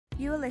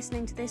You are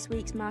listening to this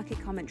week's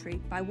market commentary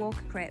by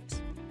Walker Cripps,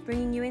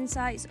 bringing you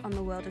insights on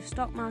the world of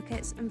stock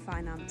markets and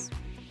finance.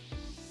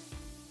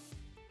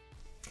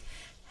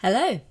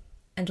 Hello,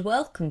 and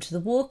welcome to the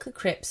Walker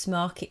Cripps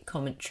market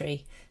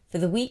commentary for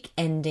the week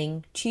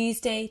ending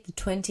Tuesday, the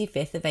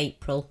 25th of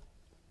April.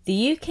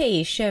 The UK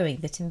is showing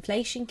that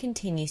inflation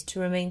continues to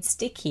remain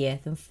stickier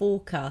than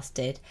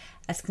forecasted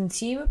as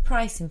consumer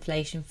price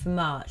inflation for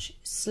March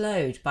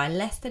slowed by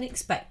less than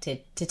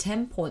expected to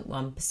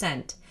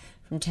 10.1%.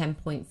 from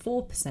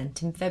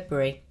 10.4% in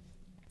February.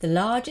 The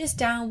largest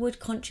downward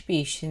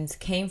contributions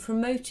came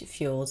from motor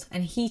fuels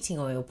and heating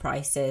oil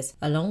prices,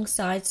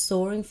 alongside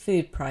soaring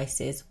food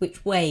prices,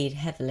 which weighed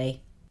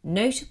heavily.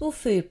 Notable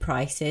food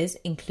prices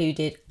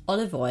included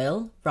olive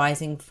oil,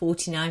 rising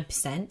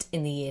 49%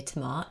 in the year to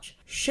March,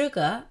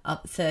 sugar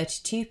up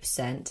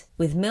 32%,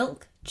 with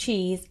milk,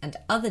 cheese and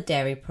other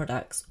dairy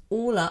products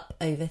all up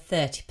over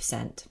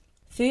 30%.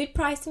 Food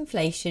price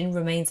inflation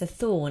remains a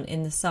thorn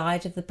in the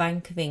side of the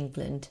Bank of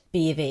England,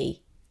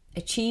 B.of.E.,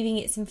 achieving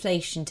its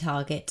inflation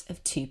target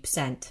of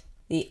 2%.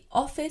 The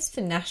Office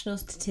for National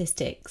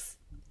Statistics,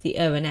 the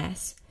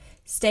ONS,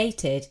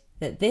 stated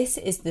that this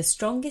is the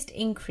strongest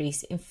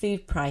increase in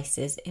food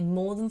prices in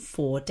more than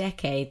 4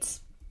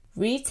 decades.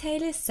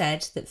 Retailers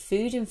said that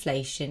food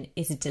inflation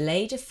is a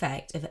delayed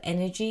effect of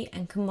energy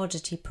and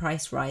commodity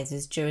price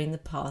rises during the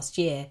past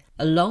year,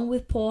 along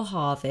with poor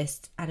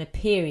harvests and a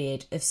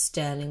period of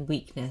sterling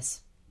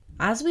weakness.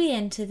 As we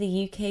enter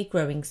the UK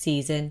growing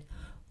season,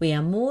 we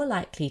are more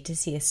likely to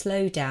see a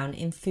slowdown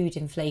in food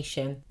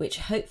inflation, which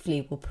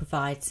hopefully will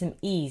provide some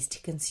ease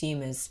to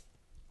consumers.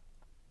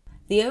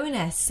 The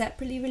ONS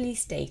separately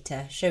released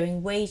data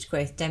showing wage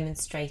growth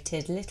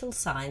demonstrated little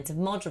signs of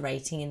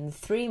moderating in the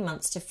 3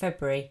 months to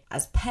February,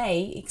 as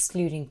pay,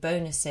 excluding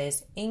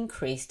bonuses,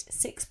 increased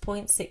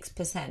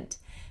 6.6%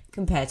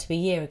 compared to a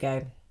year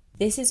ago.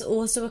 This is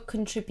also a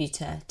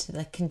contributor to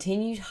the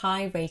continued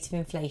high rate of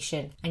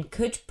inflation and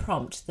could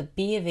prompt the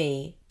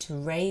B.of.E. to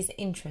raise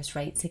interest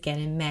rates again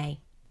in May.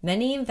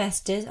 Many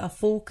investors are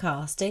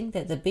forecasting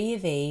that the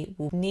B.of.E.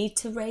 will need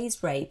to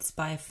raise rates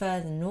by a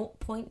further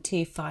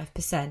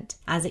 0.25%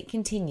 as it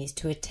continues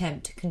to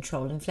attempt to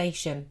control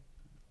inflation.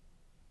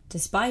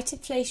 Despite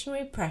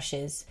inflationary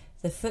pressures,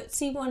 the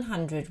FTSE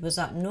 100 was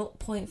up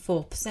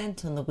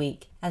 0.4% on the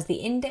week as the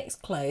index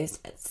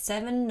closed at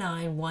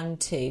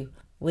 7912,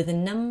 with a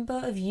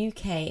number of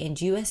UK and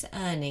US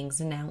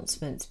earnings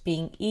announcements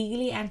being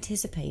eagerly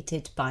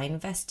anticipated by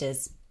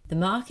investors. The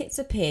markets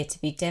appear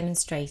to be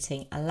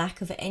demonstrating a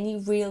lack of any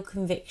real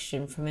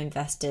conviction from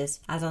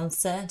investors as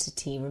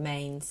uncertainty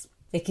remains.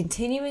 The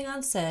continuing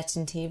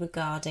uncertainty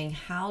regarding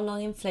how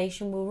long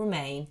inflation will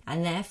remain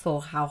and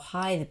therefore how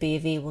high the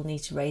B.of.E. will need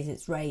to raise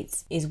its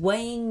rates is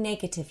weighing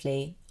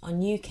negatively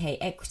on UK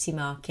equity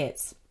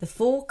markets. The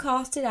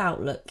forecasted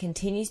outlook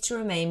continues to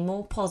remain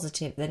more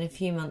positive than a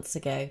few months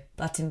ago,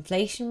 but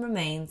inflation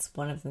remains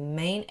one of the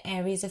main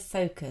areas of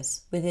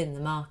focus within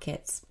the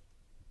markets.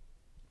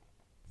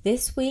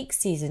 This week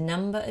sees a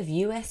number of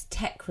US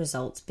tech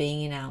results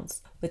being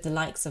announced, with the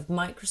likes of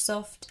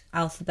Microsoft,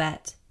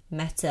 Alphabet,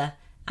 Meta,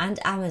 and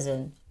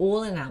Amazon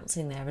all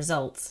announcing their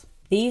results.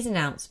 These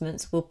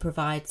announcements will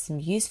provide some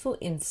useful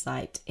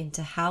insight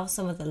into how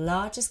some of the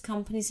largest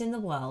companies in the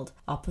world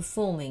are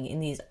performing in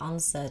these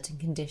uncertain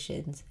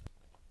conditions.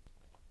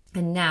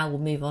 And now we'll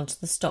move on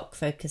to the stock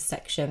focus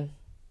section.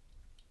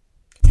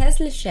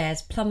 Tesla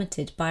shares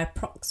plummeted by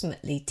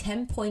approximately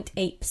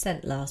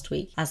 10.8% last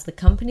week as the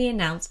company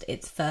announced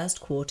its first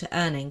quarter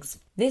earnings.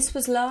 This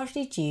was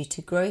largely due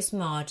to gross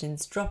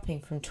margins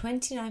dropping from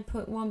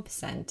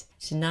 29.1%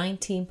 to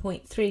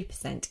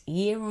 19.3%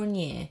 year on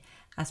year,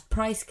 as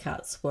price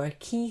cuts were a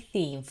key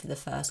theme for the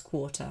first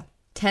quarter.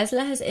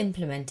 Tesla has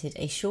implemented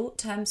a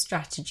short-term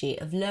strategy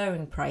of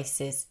lowering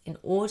prices in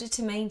order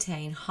to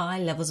maintain high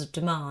levels of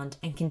demand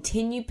and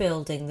continue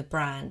building the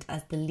brand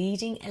as the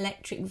leading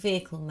electric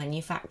vehicle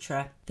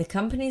manufacturer. The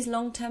company's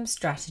long-term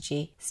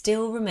strategy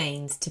still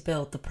remains to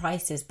build the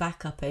prices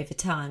back up over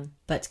time,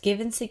 but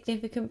given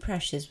significant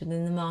pressures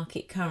within the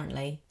market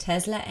currently,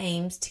 Tesla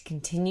aims to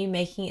continue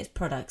making its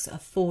products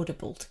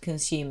affordable to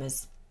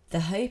consumers. The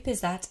hope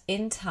is that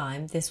in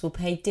time this will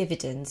pay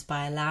dividends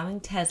by allowing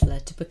Tesla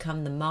to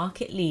become the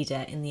market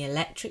leader in the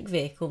electric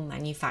vehicle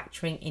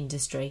manufacturing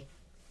industry.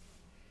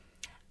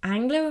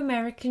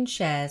 Anglo-American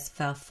shares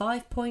fell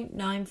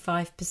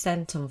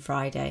 5.95% on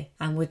Friday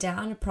and were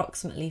down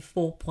approximately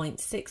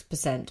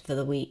 4.6% for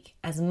the week,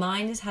 as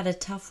miners had a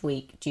tough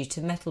week due to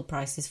metal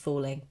prices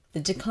falling. The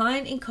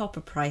decline in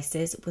copper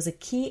prices was a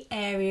key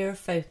area of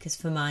focus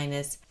for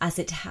miners, as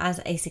it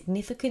has a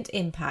significant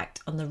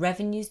impact on the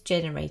revenues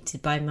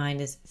generated by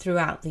miners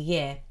throughout the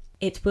year.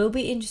 It will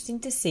be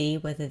interesting to see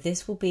whether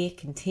this will be a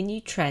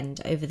continued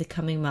trend over the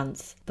coming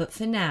months, but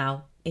for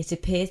now, it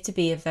appears to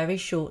be a very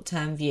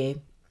short-term view.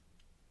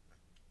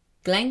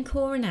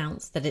 Glencore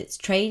announced that its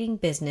trading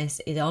business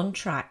is on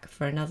track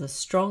for another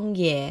strong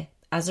year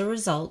as a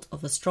result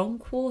of a strong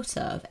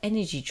quarter of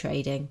energy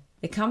trading.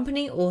 The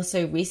company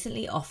also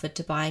recently offered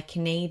to buy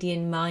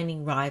Canadian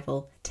mining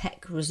rival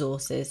Teck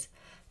Resources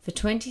for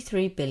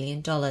 $23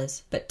 billion,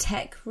 but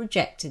Teck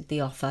rejected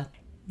the offer.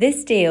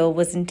 This deal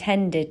was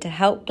intended to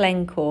help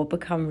Glencore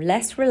become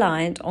less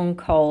reliant on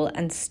coal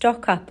and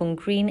stock up on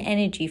green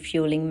energy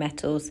fueling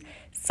metals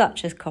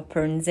such as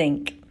copper and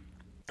zinc.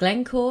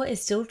 Glencore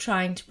is still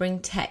trying to bring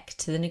Teck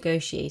to the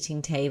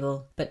negotiating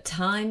table, but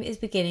time is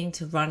beginning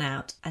to run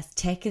out as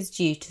Teck is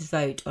due to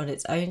vote on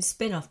its own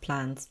spin-off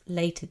plans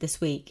later this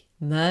week.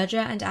 Merger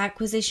and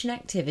acquisition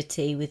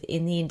activity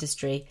within the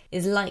industry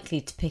is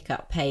likely to pick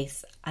up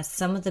pace as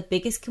some of the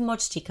biggest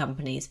commodity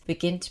companies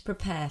begin to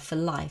prepare for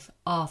life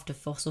after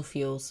fossil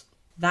fuels.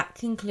 That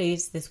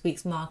concludes this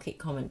week's market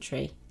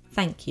commentary.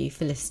 Thank you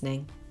for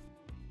listening.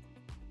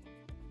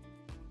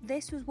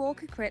 This was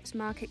Walker Cripps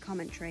Market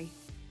Commentary.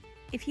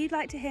 If you'd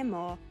like to hear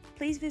more,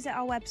 please visit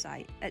our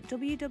website at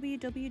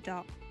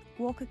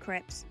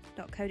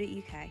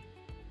www.walkercripps.co.uk.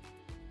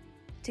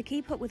 To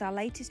keep up with our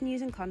latest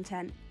news and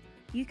content,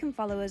 you can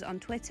follow us on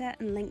Twitter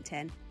and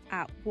LinkedIn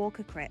at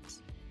Walker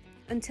Cripps.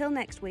 Until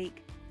next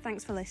week,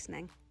 thanks for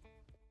listening.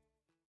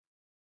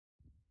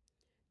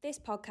 This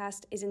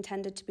podcast is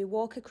intended to be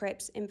Walker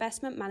Cripps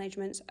Investment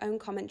Management's own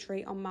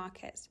commentary on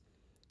markets.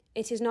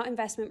 It is not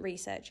investment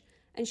research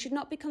and should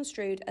not be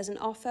construed as an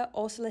offer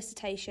or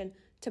solicitation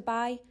to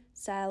buy,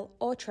 sell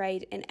or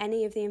trade in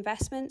any of the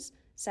investments,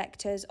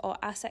 sectors or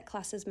asset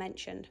classes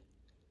mentioned.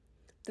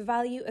 The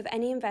value of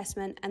any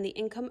investment and the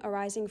income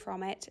arising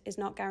from it is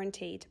not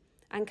guaranteed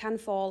and can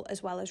fall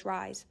as well as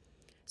rise,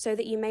 so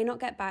that you may not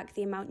get back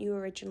the amount you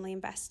originally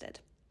invested.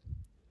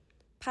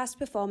 Past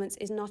performance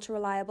is not a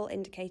reliable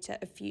indicator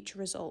of future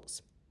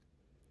results.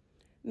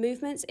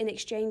 Movements in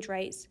exchange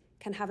rates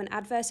can have an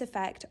adverse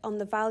effect on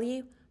the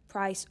value,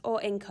 price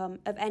or income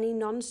of any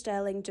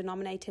non-sterling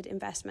denominated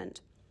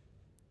investment.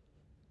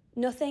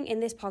 Nothing in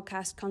this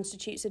podcast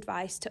constitutes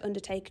advice to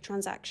undertake a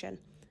transaction,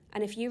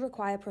 and if you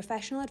require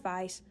professional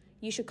advice,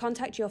 you should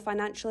contact your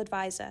financial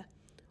advisor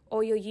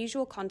or your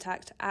usual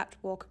contact at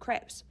Walker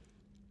Cripps.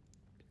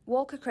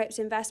 Walker Cripps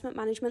Investment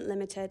Management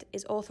Limited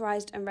is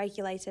authorised and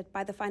regulated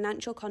by the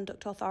Financial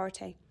Conduct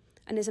Authority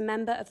and is a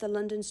member of the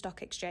London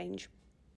Stock Exchange.